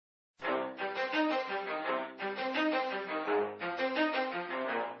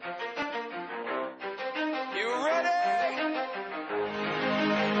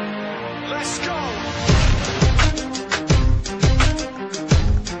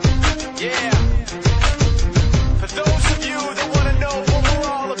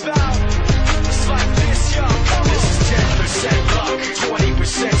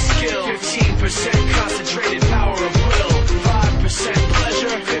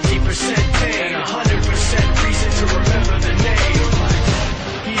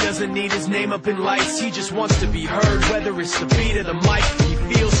name up in lights. He just wants to be heard, whether it's the beat or the mic. He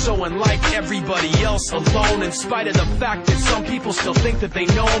feels so unlike everybody else, alone, in spite of the fact that some people still think that they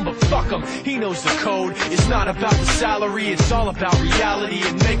know him. But fuck him, he knows the code. It's not about the salary, it's all about reality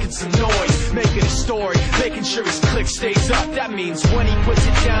and making some noise, making a story, making sure his click stays up. That means when he puts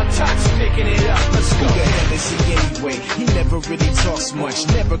it down, Todd's picking it up. Let's go. Who the hell is he anyway? He never really talks much,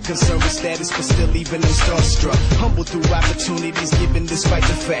 never concerned with status, but still leaving him starstruck. Humble through opportunities given despite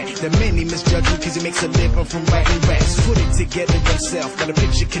the fact that many misjudge him cause he makes a living from writing raps. Put it together himself, got a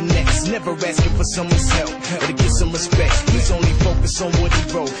picture connects, never asking for someone's help or to get some respect. He's only focused on what he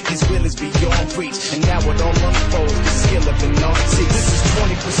wrote, his will is beyond reach, and now it all unfolds, the skill of an artist. This is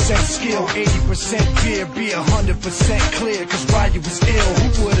 20% skill, 80% fear, be 100% clear, cause Ryu was ill.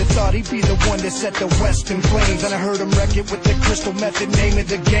 Who would've thought he'd be the one that set the West in flames? And I heard him wreck it with the crystal method, name of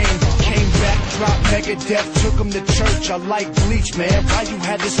the game. Came back, dropped Megadeth, took him to church. I like Bleach, man. Ryu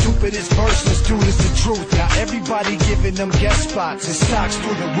had the stupidest verse, this dude is the truth. Now everybody giving them guest spots and stocks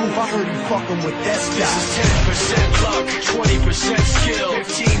through the roof. I heard he fucking with that stock. This is 10% luck, 20% skill,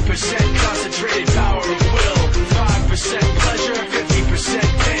 15% concentrated power of will, 5% pleasure, 50%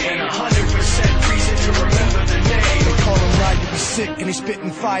 pain, and 100% reason to remember the name. They call him Ryu, he's sick and he's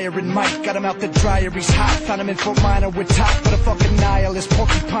spitting fire and Mike got him out the dryer, he's hot. Found him in Fort Minor with top for the fucking nihilist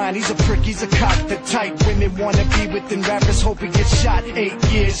porcupine. He's a prick, he's a cock, the type women wanna be within. Rappers hope he gets shot. 8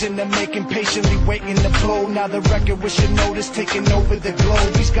 years in the making, patiently waiting to blow. Now the record with your notice taking over the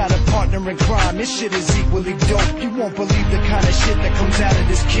globe. He's got a partner in crime, his shit is equally dope. You won't believe the kind of shit that comes out of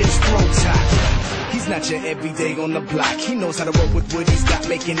this kid's throat. He's not your everyday on the block. He knows how to work with what he's got,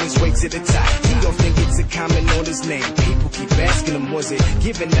 making his way to the top. He often gets a comment on his name. People keep asking him, was it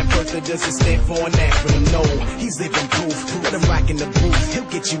given that birth or does it stand for an acronym? No, he's living proof. Let him rock in the booth.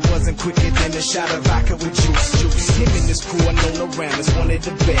 He'll get you buzzing quicker than a shot of vodka with juice. Him and his crew are known around as one of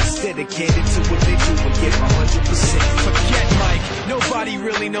the best. Dedicated to what they do and give 100%. Forget Mike, nobody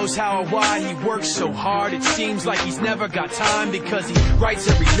really knows how or why he works so hard. It seems like he's never got time because he writes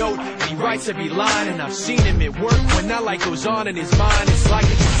every note and he writes every line. And I've seen him at work when that light goes on in his mind. It's like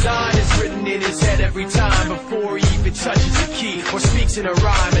a design is written in his head every time before he even touches a key or speaks in a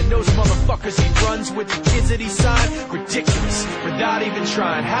rhyme. And those motherfuckers he runs with, the kids that he signed, ridiculous, without even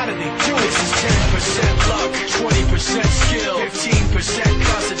trying. How do they do it? This is 10% luck, 20% skill, 15%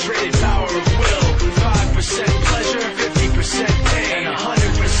 concentrated power of will, 5% pleasure, 50% pain.